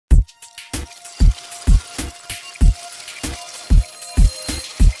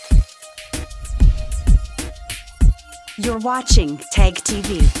You're watching Tag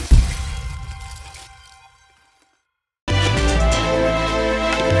TV.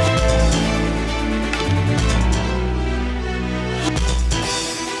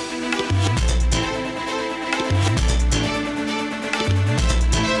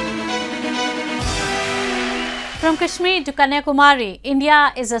 From Kashmir to Kanyakumari,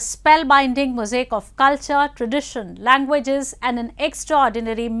 India is a spellbinding mosaic of culture, tradition, languages and an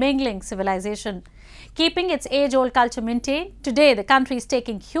extraordinary mingling civilization. Keeping its age-old culture maintained, today the country is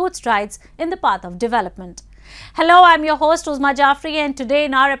taking huge strides in the path of development. Hello, I'm your host Uzma Jafri, and today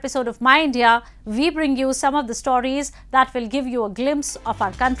in our episode of My India, we bring you some of the stories that will give you a glimpse of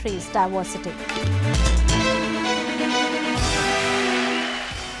our country's diversity.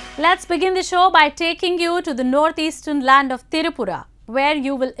 Let's begin the show by taking you to the northeastern land of Tripura, where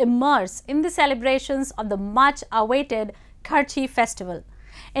you will immerse in the celebrations of the much-awaited Kharchi festival.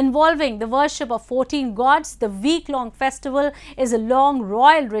 Involving the worship of 14 gods, the week-long festival is a long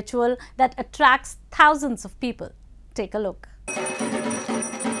royal ritual that attracts thousands of people. Take a look.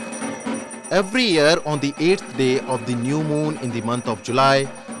 Every year on the 8th day of the new moon in the month of July,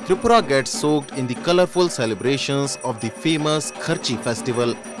 Tripura gets soaked in the colorful celebrations of the famous Kharchi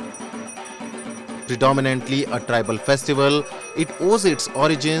festival. Predominantly a tribal festival, it owes its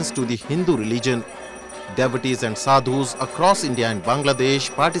origins to the Hindu religion. Devotees and sadhus across India and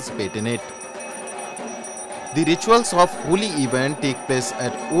Bangladesh participate in it. The rituals of holy event take place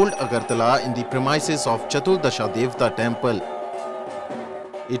at Old Agartala in the premises of Chaturdasha Devta temple.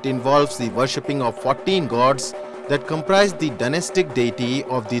 It involves the worshipping of 14 gods that comprise the dynastic deity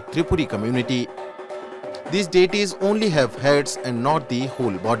of the Tripuri community. These deities only have heads and not the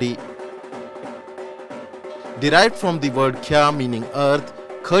whole body. Derived from the word Kya meaning earth,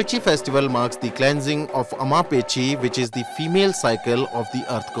 Kharchi festival marks the cleansing of Amapechi, which is the female cycle of the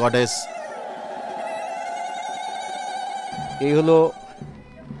earth goddess. এই হলো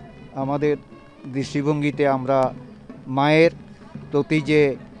আমাদের দৃষ্টিভঙ্গিতে আমরা মায়ের প্রতি যে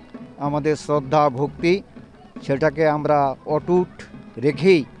আমাদের শ্রদ্ধা ভক্তি সেটাকে আমরা অটুট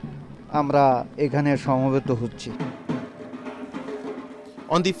রেখেই আমরা এখানে সমবেত হচ্ছি।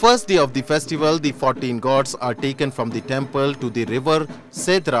 On the first day of the festival, the 14 gods are taken from the temple to the river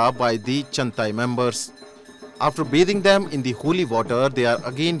Sedra by the Chantai members. After bathing them in the holy water, they are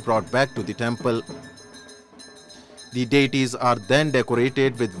again brought back to the temple. The deities are then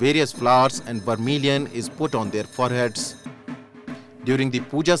decorated with various flowers and vermilion is put on their foreheads. During the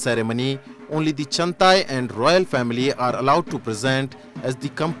puja ceremony, only the Chantai and royal family are allowed to present, as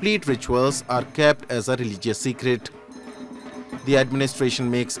the complete rituals are kept as a religious secret. The administration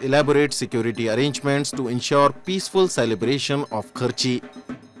makes elaborate security arrangements to ensure peaceful celebration of Kharchi.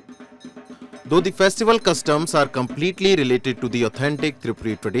 Though the festival customs are completely related to the authentic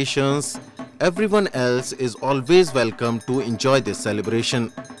Tripuri traditions, everyone else is always welcome to enjoy this celebration.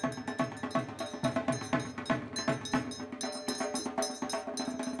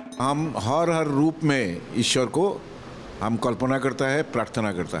 हम हर रूप में ईश्वर को हम कल्पना करता है,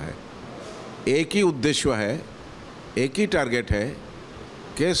 प्रार्थना करता है। एक ही उद्देश्य है, एक ही टारगेट है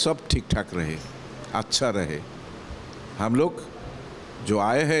कि सब ठीक ठाक रहे, अच्छा रहे। हम लोग जो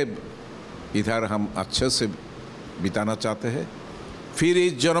आए हैं इधर हम अच्छे से बिताना चाहते हैं। फिर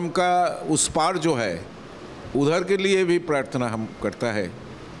इस जन्म का उस पार जो है उधर के लिए भी प्रार्थना हम करता है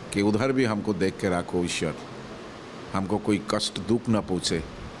कि उधर भी हमको देख के रखो ईश्वर, हमको कोई कष्ट दुख ना पहुँचे।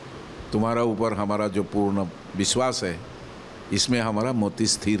 तुम्हारा ऊपर हमारा जो पूर्ण विश्वास है इसमें हमारा मोती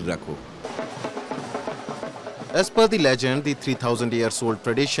स्थिर रखो। As per the legend, the 3,000 years old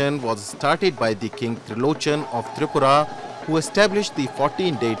tradition was started by the king Trilochan of Tripura, who established the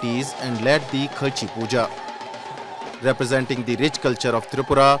 14 deities and led the Kharchi Puja. Representing the rich culture of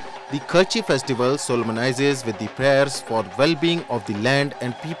Tripura, the Kharchi festival solemnizes with the prayers for well-being of the land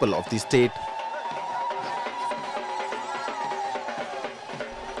and people of the state.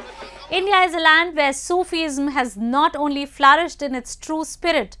 India is a land where Sufism has not only flourished in its true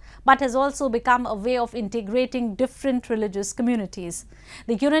spirit, but has also become a way of integrating different religious communities.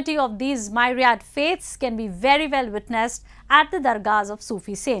 The unity of these myriad faiths can be very well witnessed at the dargahs of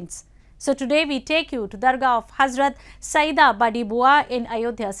Sufi saints. So today we take you to Dargah of Hazrat Saida Badi Bua in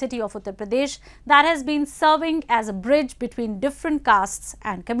Ayodhya city of Uttar Pradesh, that has been serving as a bridge between different castes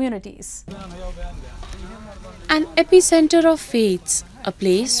and communities. An epicenter of faiths, a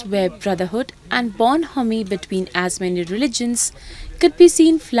place where brotherhood and bonhomie between as many religions could be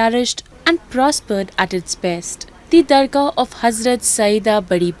seen flourished and prospered at its best. The Dargah of Hazrat Saida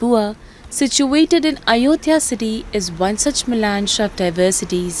Badi Bua, situated in Ayodhya city, is one such melange of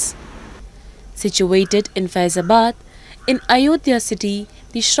diversities. Situated in Faizabad, in Ayodhya city,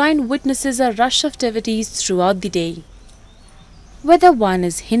 the shrine witnesses a rush of devotees throughout the day. Whether one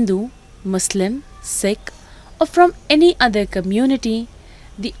is Hindu, Muslim, Sikh, or from any other community,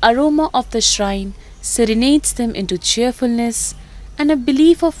 the aroma of the shrine serenades them into cheerfulness, and a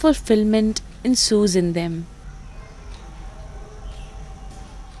belief of fulfillment ensues in them.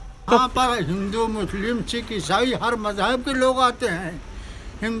 यहाँ पर हिंदू मुस्लिम सिख ईसाई हर मजहब के लोग आते हैं।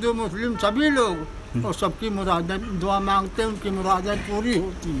 हिंदू मुस्लिम सभी लोग और सबकी मुरादें दुआ मांगते हैं, उनकी मुरादें पूरी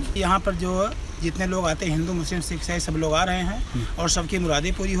होती हैं। यहाँ पर जो जितने लोग आते हैं हिंदू मुस्लिम सिख ईसाई सब लोग आ रहे हैं और सबकी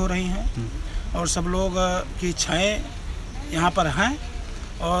मुरादें पूरी हो रही हैं और सब लोग की इच्छाएँ यहाँ पर हैं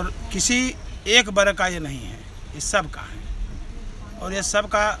और किसी एक वर्ग का ये नहीं है, ये सब का है और ये सब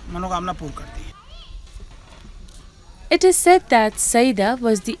का मनोकामना पूर्ण करती है। It is said that Saida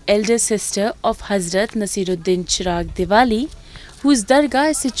was the elder sister of Hazrat Nasiruddin Chirag Diwali, whose dargah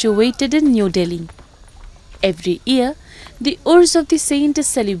is situated in New Delhi. Every year, the Urs of the saint is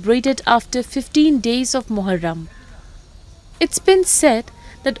celebrated after 15 days of Muharram. It's been said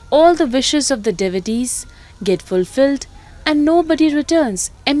that all the wishes of the devotees get fulfilled and nobody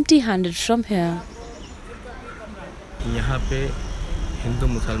returns empty-handed from here. यहाँ पे हिंदू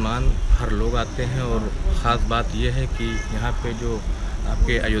मुसलमान हर लोग आते हैं और ख़ास बात यह है कि यहाँ पे जो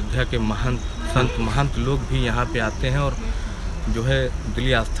आपके अयोध्या के महंत संत महंत लोग भी यहाँ पे आते हैं और जो है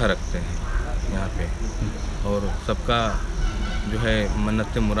दिली आस्था रखते हैं यहाँ पे और सबका जो है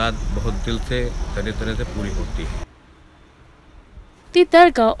मन्नत मुराद बहुत दिल से तरह से पूरी होती है। The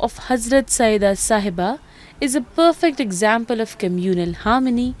Dargah of Hazrat Saida Sahiba is a perfect example of communal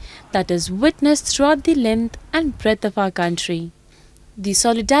harmony that is witnessed throughout the length and breadth of our country. The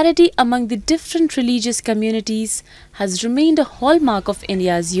solidarity among the different religious communities has remained a hallmark of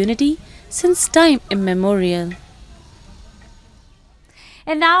India's unity since time immemorial.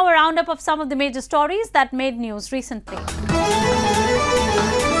 And now a roundup of some of the major stories that made news recently.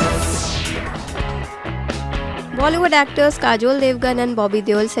 Bollywood actors Kajol Devgan and Bobby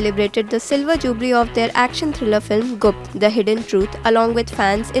Deol celebrated the silver jubilee of their action thriller film Gupt, The Hidden Truth, along with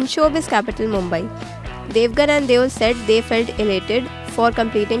fans in showbiz capital Mumbai. Devgan and Deol said they felt elated for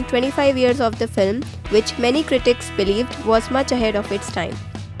completing 25 years of the film, which many critics believed was much ahead of its time.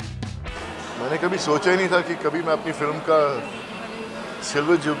 मैंने कभी सोचा ही नहीं था कि कभी मैं अपनी film का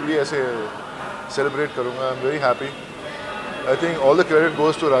सिल्वर जुबली ऐसे सेलिब्रेट करूँगा. I'm very happy. I think all the credit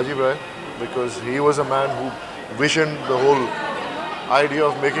goes to Rajiv Rai because he was a man who visioned the whole idea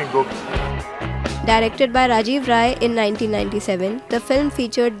of making Gupt. Directed by Rajiv Rai in 1997, the film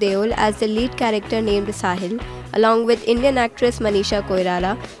featured Deol as the lead character named Sahil, along with Indian actress Manisha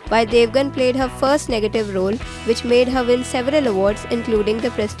Koirala, while Devgan played her first negative role, which made her win several awards including the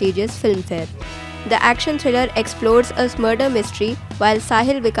prestigious Filmfare. The action thriller explores a murder mystery while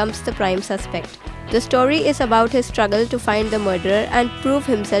Sahil becomes the prime suspect. The story is about his struggle to find the murderer and prove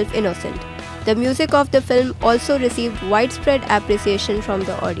himself innocent. The music of the film also received widespread appreciation from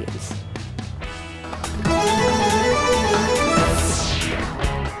the audience.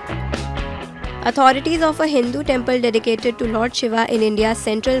 Authorities of a Hindu temple dedicated to Lord Shiva in India's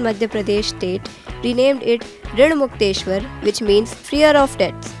central Madhya Pradesh state renamed it Rinmukteshwar, which means freer of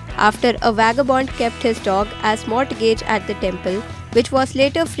debts, after a vagabond kept his dog as mortgage at the temple, which was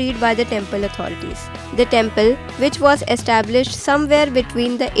later freed by the temple authorities. The temple, which was established somewhere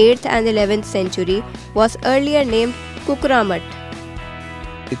between the 8th and 11th century, was earlier named Kukramat.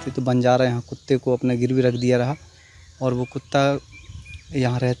 तो बंजारा यहाँ कुत्ते को अपना गिरवी रख दिया रहा और वो कुत्ता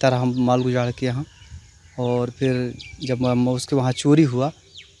यहाँ रहता रहा माल गुजार के यहाँ. और फिर जब उसके वहाँ चोरी हुआ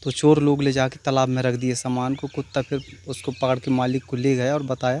तो चोर लोग ले जाके तालाब में रख दिए सामान को. कुत्ता फिर उसको पकड़ के मालिक को ले गया और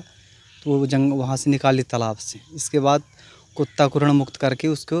बताया तो वो वहाँ से निकाली तालाब से. इसके बाद कुत्ता को ऋण मुक्त करके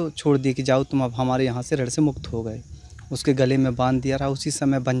उसको छोड़ दिए कि जाओ तुम अब हमारे यहाँ से ऋण से मुक्त हो गए. उसके गले में बांध दिया रहा. उसी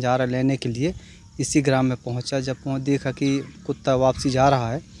समय बंजारा लेने के लिए इसी ग्राम में पहुँचा. जब देखा कि कुत्ता वापसी जा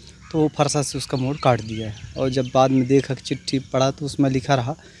रहा है तो वो फरसा से उसका मोड़ काट दिया है. और जब बाद में देखा कि चिट्ठी पढ़ा तो उसमें लिखा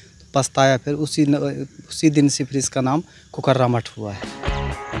रहा तो पछताया. फिर उसी दिन से फिर इसका नाम कुकर्रा मठ हुआ है.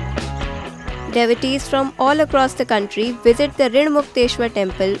 Devotees from all across the country visit the Rinmukteshwar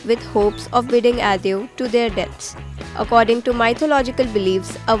temple with hopes of bidding adieu to their debts. According to mythological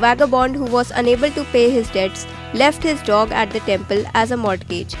beliefs, a vagabond who was unable to pay his debts left his dog at the temple as a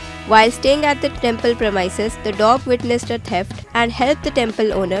mortgage. While staying at the temple premises, the dog witnessed a theft and helped the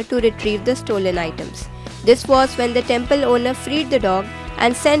temple owner to retrieve the stolen items. This was when the temple owner freed the dog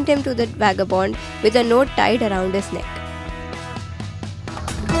and sent him to the vagabond with a note tied around his neck.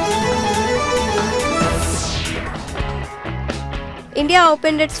 India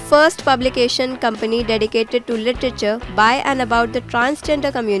opened its first publication company dedicated to literature by and about the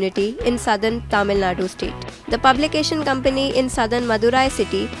transgender community in southern Tamil Nadu state. The publication company in southern Madurai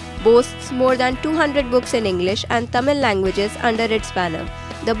city boasts more than 200 books in English and Tamil languages under its banner.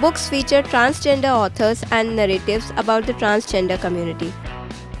 The books feature transgender authors and narratives about the transgender community.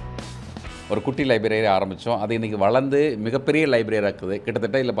 ஒரு குட்டி library ஆரம்பித்தோம். அது இன்றைக்கி வளர்ந்து மிகப்பெரிய library இருக்குது.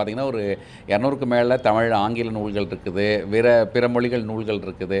 கிட்டத்தட்ட இதில் பார்த்திங்கன்னா ஒரு 200க்கு மேலே தமிழ் ஆங்கில நூல்கள் இருக்குது, பிற மொழிகள் நூல்கள்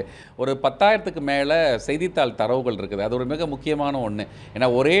இருக்குது, ஒரு 10,000க்கு மேலே செய்தித்தாள் தரவுகள் இருக்குது. அது ஒரு மிக முக்கியமான ஒன்று. ஏன்னா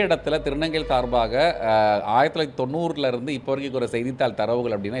ஒரே இடத்துல திருநங்கை சார்பாக 1990 இப்போ வரைக்கும் ஒரு செய்தித்தாள்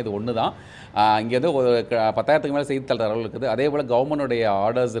தரவுகள் அப்படின்னா இது ஒன்று தான். இங்கே வந்து ஒரு 10,000க்கு மேலே செய்தித்தாள் தரவுகள் இருக்குது. அதே போல் கவர்மெண்ட்டுடைய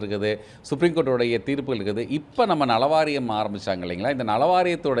ஆர்டர்ஸ் இருக்குது, சுப்ரீம் கோர்ட்டுடைய தீர்ப்புகள் இருக்குது. இப்போ நம்ம நலவாரியம் ஆரம்பித்தாங்க இல்லைங்களா, இந்த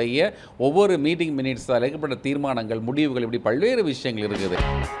நலவாரியத்துடைய ஒவ்வொரு மீட்டிங் மினிட்ஸ் அழைக்கப்பட்ட தீர்மானங்கள், முடிவுகள், இப்படி பல்வேறு விஷயங்கள் இருக்குது.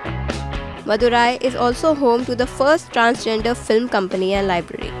 Madurai is also home to the first transgender film company and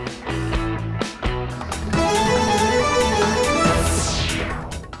library.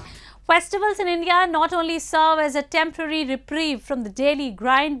 Festivals in India not only serve as a temporary reprieve from the daily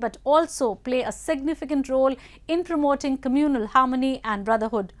grind but also play a significant role in promoting communal harmony and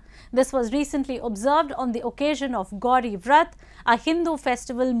brotherhood. This was recently observed on the occasion of Gauri Vrat, a Hindu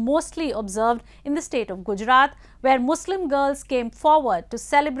festival mostly observed in the state of Gujarat, where Muslim girls came forward to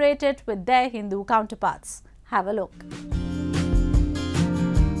celebrate it with their Hindu counterparts. Have a look.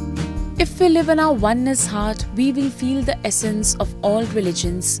 If we live in our oneness heart, we will feel the essence of all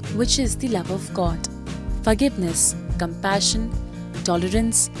religions, which is the love of God. Forgiveness, compassion,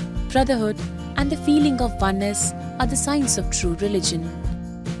 tolerance, brotherhood, and the feeling of oneness are the signs of true religion.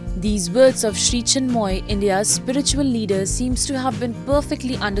 These words of Sri Chinmoy, India's spiritual leader, seems to have been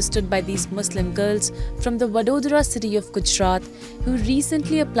perfectly understood by these Muslim girls from the Vadodara city of Gujarat, who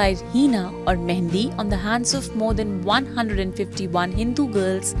recently applied henna or mehndi on the hands of more than 151 Hindu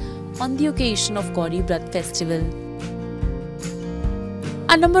girls on the occasion of Gauri Vrat festival.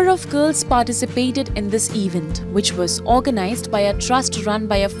 A number of girls participated in this event, which was organized by a trust run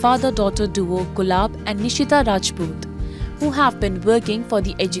by a father-daughter duo Gulab and Nishita Rajput, who have been working for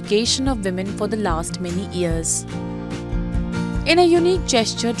the education of women for the last many years. In a unique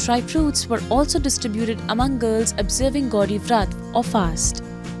gesture, dry fruits were also distributed among girls observing Gauri Vrat or fast.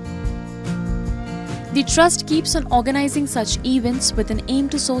 The trust keeps on organizing such events with an aim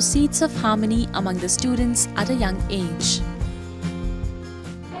to sow seeds of harmony among the students at a young age.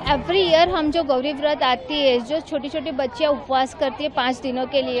 Every year हम जो गौरी व्रत आती है, जो छोटी छोटी बच्चियाँ उपवास करती है 5 दिनों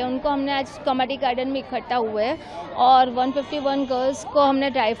के लिए, उनको हमने आज कमेटी गार्डन में इकट्ठा हुए हैं और 151 गर्ल्स को हमने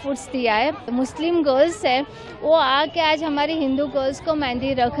ड्राई फ्रूट्स दिया है. मुस्लिम गर्ल्स है वो आके आज हमारी हिंदू गर्ल्स को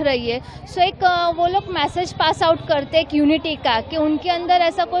मेहंदी रख रही है. सो एक वो लोग मैसेज पास आउट करते हैं एक यूनिटी का, कि उनके अंदर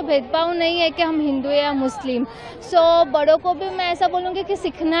ऐसा कोई भेदभाव नहीं है कि हम हिंदू या मुस्लिम. सो बड़ों को भी मैं ऐसा बोलूँगी कि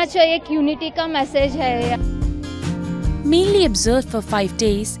सीखना चाहिए, एक यूनिटी का मैसेज है. Mainly observed for 5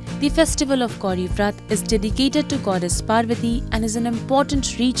 days, the festival of Gauri Vrat is dedicated to goddess Parvati and is an important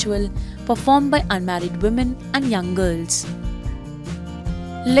ritual performed by unmarried women and young girls.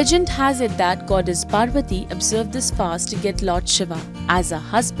 Legend has it that goddess Parvati observed this fast to get Lord Shiva as a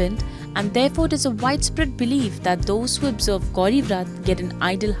husband, and therefore it is a widespread belief that those who observe Gauri Vrat get an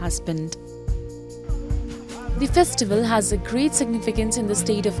ideal husband. The festival has a great significance in the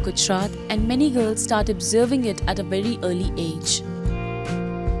state of Gujarat, and many girls start observing it at a very early age.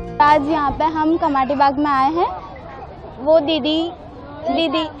 आज यहाँ पे हम कमाटी बाग में आए हैं. वो दीदी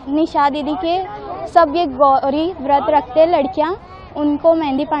निशा दीदी के सब ये गौरी व्रत रखते हैं लड़कियाँ, उनको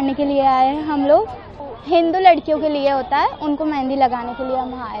मेहंदी पाड़ने के लिए आए हैं. हम लोग हिंदू लड़कियों के लिए होता है, उनको मेहंदी लगाने के लिए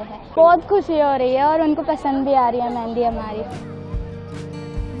हम आए हैं. बहुत खुशी हो रही है और उनको पसंद भी आ रही है मेहंदी हमारी.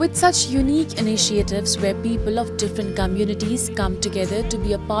 With such unique initiatives where people of different communities come together to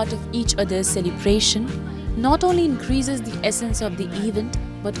be a part of each other's celebration, not only increases the essence of the event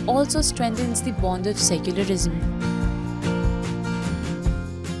but also strengthens the bond of secularism.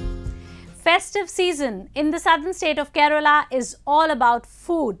 Festive season in the southern state of Kerala is all about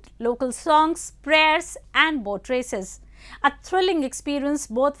food, local songs, prayers and boat races. A thrilling experience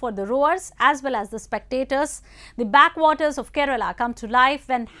both for the rowers as well as the spectators. The backwaters of Kerala come to life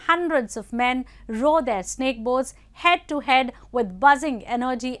when hundreds of men row their snake boats head to head with buzzing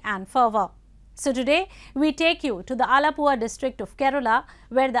energy and fervour. So today we take you to the Alappuzha district of Kerala,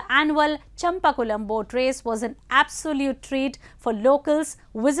 where the annual Champakulam boat race was an absolute treat for locals,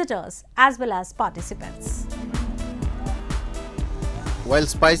 visitors as well as participants. While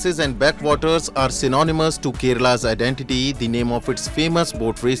spices and backwaters are synonymous to Kerala's identity, the name of its famous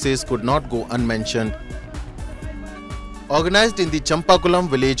boat races could not go unmentioned. Organized in the Champakulam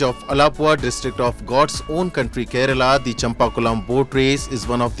village of Alappuzha district of God's own country Kerala, the Champakulam boat race is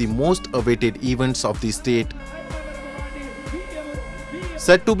one of the most awaited events of the state.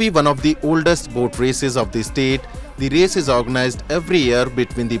 Said to be one of the oldest boat races of the state, The race is organized every year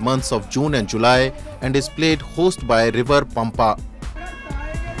between the months of June and July and is played host by River Pampa.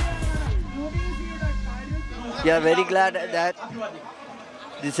 We are very glad that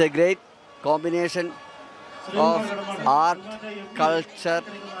this is a great combination of art, culture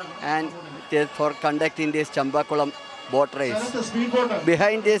and for conducting this Chambakulam boat race.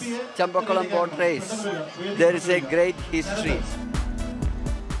 Behind this Chambakulam boat race, there is a great history.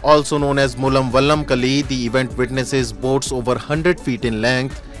 Also known as Mulam Vallam Kali, the event witnesses boats over 100 feet in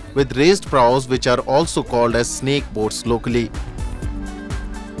length with raised prows, which are also called as snake boats locally.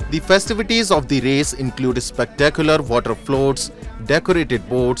 The festivities of the race include spectacular water floats, decorated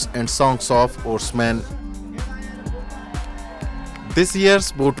boats and songs of oarsmen. This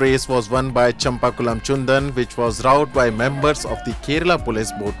year's boat race was won by Champakulam Chundan, which was rowed by members of the Kerala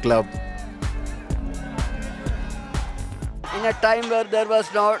Police Boat Club. In a time where there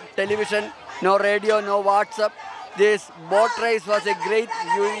was no television, no radio, no WhatsApp, this boat race was a great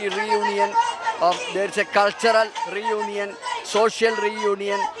reunion. There's a cultural reunion, social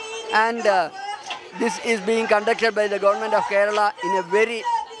reunion, and this is being conducted by the government of Kerala in a very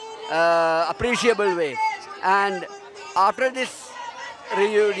appreciable way. And after this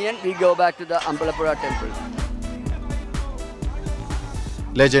reunion, we go back to the Ambalappuzha temple.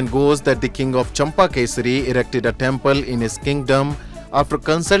 Legend goes that the king of Champakesari erected a temple in his kingdom after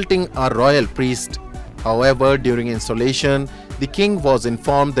consulting a royal priest. However, during installation, the king was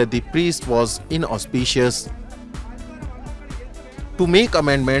informed that the priest was inauspicious. To make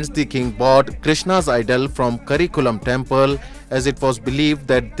amendments, the king bought Krishna's idol from Karikulam temple, as it was believed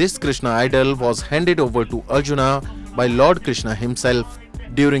that this Krishna idol was handed over to Arjuna by Lord Krishna himself.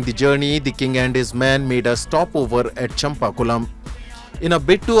 During the journey, the king and his men made a stopover at Champakulam. In a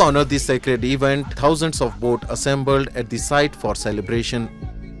bid to honor the sacred event, thousands of boats assembled at the site for celebration.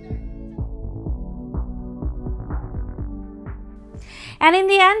 And in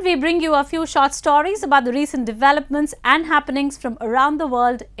the end, we bring you a few short stories about the recent developments and happenings from around the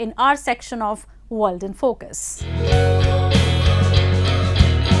world in our section of World in Focus.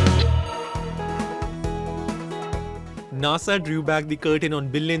 NASA drew back the curtain on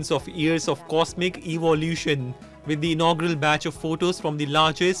billions of years of cosmic evolution with the inaugural batch of photos from the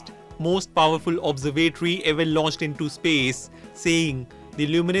largest, most powerful observatory ever launched into space, saying the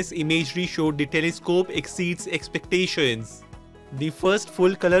luminous imagery showed the telescope exceeds expectations. The first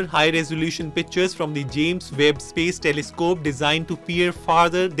full-color high-resolution pictures from the James Webb Space Telescope, designed to peer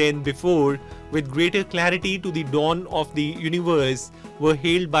farther than before with greater clarity to the dawn of the universe, were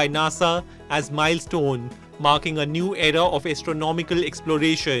hailed by NASA as milestone, marking a new era of astronomical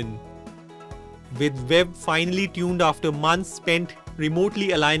exploration. With Webb finally tuned after months spent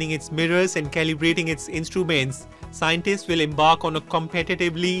remotely aligning its mirrors and calibrating its instruments, scientists will embark on a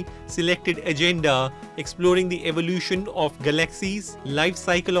competitively selected agenda exploring the evolution of galaxies, life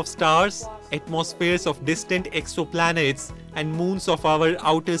cycle of stars, atmospheres of distant exoplanets, and moons of our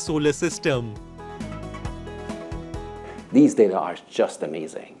outer solar system. These data are just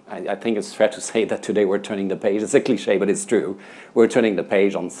amazing. I think it's fair to say that today we're turning the page. It's a cliche, but it's true. We're turning the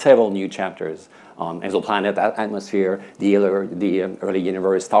page on several new chapters on exoplanet, atmosphere, the early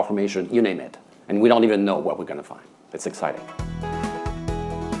universe, star formation, you name it. And we don't even know what we're going to find. It's exciting.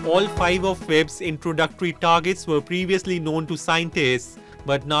 All 5 of Webb's introductory targets were previously known to scientists,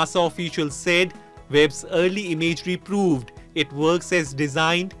 but NASA officials said Webb's early imagery proved it works as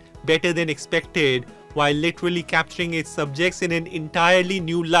designed, better than expected, while literally capturing its subjects in an entirely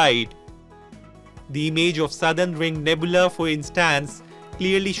new light. The image of Southern Ring Nebula, for instance,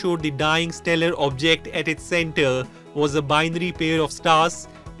 clearly showed the dying stellar object at its center was a binary pair of stars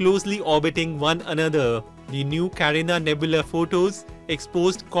closely orbiting one another. The new Carina Nebula photos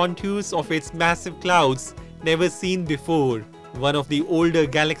exposed contours of its massive clouds never seen before. One of the older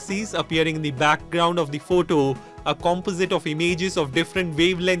galaxies appearing in the background of the photo, a composite of images of different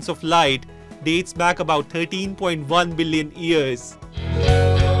wavelengths of light, dates back about 13.1 billion years.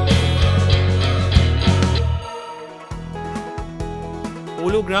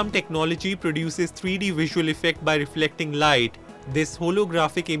 Hologram technology produces 3D visual effect by reflecting light. This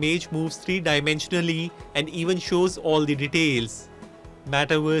holographic image moves 3-dimensionally and even shows all the details.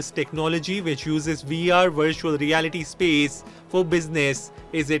 Metaverse technology, which uses VR virtual reality space for business,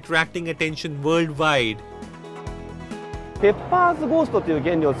 is attracting attention worldwide. ペッパーズゴーストという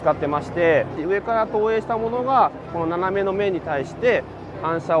原理を使ってまして、上から投影したものがこの斜めの面に対して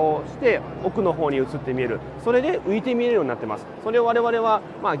反射をして奥の方に映って見える、それで浮いて見えるようになってます。それを我々は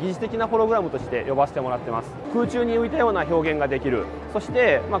疑似的なホログラムとして呼ばせてもらってます。空中に浮いたような表現ができる。そし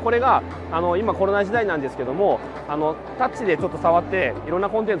てこれが今コロナ時代なんですけども、タッチでちょっと触っていろんな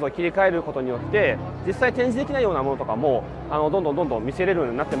コンテンツを切り替えることによって実際展示できないようなものとかもどんどん見せれるよ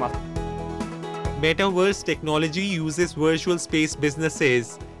うになってます。Metaverse technology uses virtual space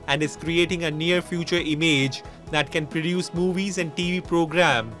businesses and is creating a near-future image that can produce movies and TV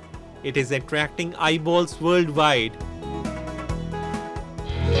programs. It is attracting eyeballs worldwide.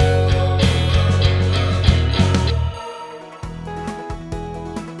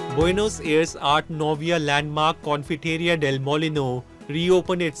 Buenos Aires Art Novia landmark Confiteria del Molino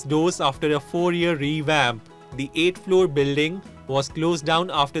reopened its doors after a 4-year revamp. The 8th-floor building was closed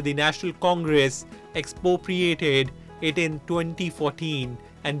down after the National Congress expropriated it in 2014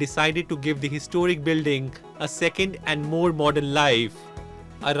 and decided to give the historic building a second and more modern life.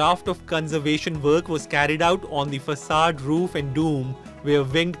 A raft of conservation work was carried out on the facade, roof and dome, where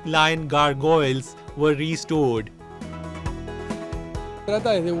winged lion gargoyles were restored.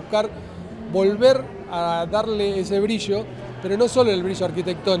 Trata de buscar volver a darle ese brillo, pero no solo el brillo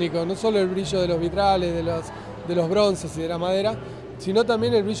arquitectónico, no solo el brillo de los vitrales, de los bronces y de la madera, sino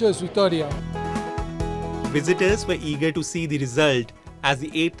también el brillo de su historia. Visitors were eager to see the result, as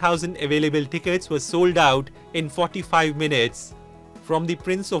the 8,000 available tickets were sold out in 45 minutes. From the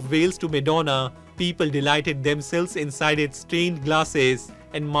Prince of Wales to Madonna, people delighted themselves inside its stained glasses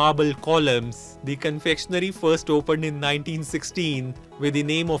and marble columns. The confectionery first opened in 1916 with the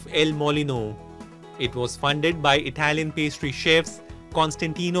name of El Molino. It was funded by Italian pastry chefs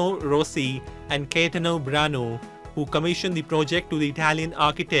Constantino Rossi and Gaetano Brano, who commissioned the project to the Italian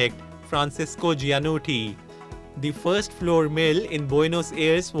architect Francesco Gianotti. The first floor mill in Buenos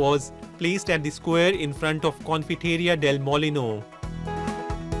Aires was placed at the square in front of Confiteria del Molino.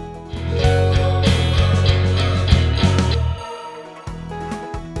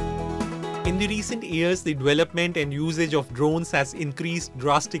 In the recent years, the development and usage of drones has increased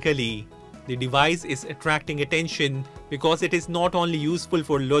drastically. The device is attracting attention because it is not only useful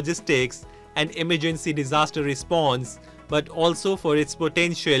for logistics and emergency disaster response, but also for its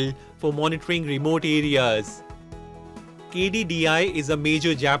potential for monitoring remote areas. KDDI is a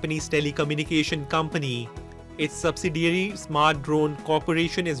major Japanese telecommunication company. Its subsidiary Smart Drone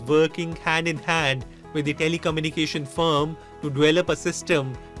Corporation is working hand in hand with the telecommunication firm to develop a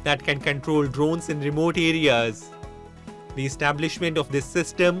system that can control drones in remote areas. The establishment of this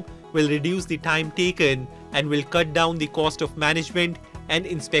system will reduce the time taken and will cut down the cost of management and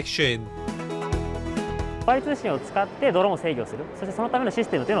inspection. モバイル通信を使ってドローンを制御する、そしてそのためのシス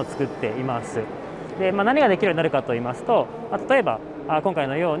テムというのを作っています。で、何ができるようになるかと言いますと、例えば今回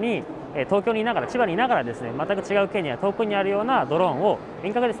のように東京にいながら、千葉にいながらですね、全く違う県や遠くにあるようなドローンを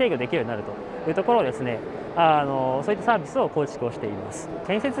遠隔で制御できるようになるというところをですね、そういったサービスを構築をしています。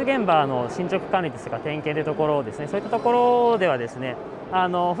建設現場の進捗管理ですとか点検というところですね、そういったところではですね、普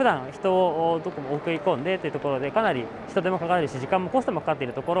段人をどこも送り込んでというところでかなり人手もかかるし時間もコストもかかってい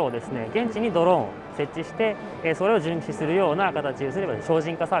るところをですね、現地にドローンを設置してそれを巡視するような形にすれば精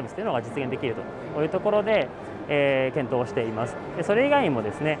進化サービスというのが実現できるというところで、検討をしています。でそれ以外にも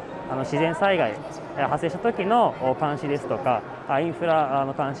ですね、自然災害発生した時の監視ですとかインフラ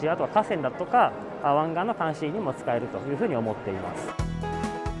の監視、あとは河川だとか湾岸の監視にも使えるというふうに思っています。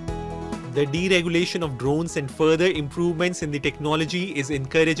The deregulation of drones and further improvements in the technology is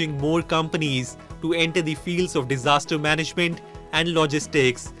encouraging more companies to enter the fields of disaster management and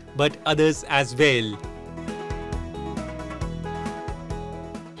logistics, but others as well.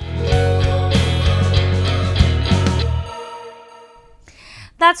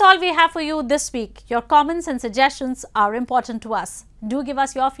 That's all we have for you this week. Your comments and suggestions are important to us. Do give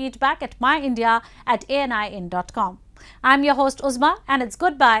us your feedback at myindia@anin.com. I'm your host Uzma, and it's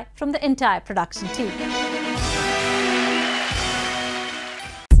goodbye from the entire production team.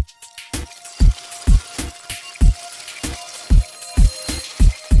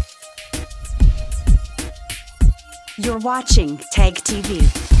 You're watching TAG TV.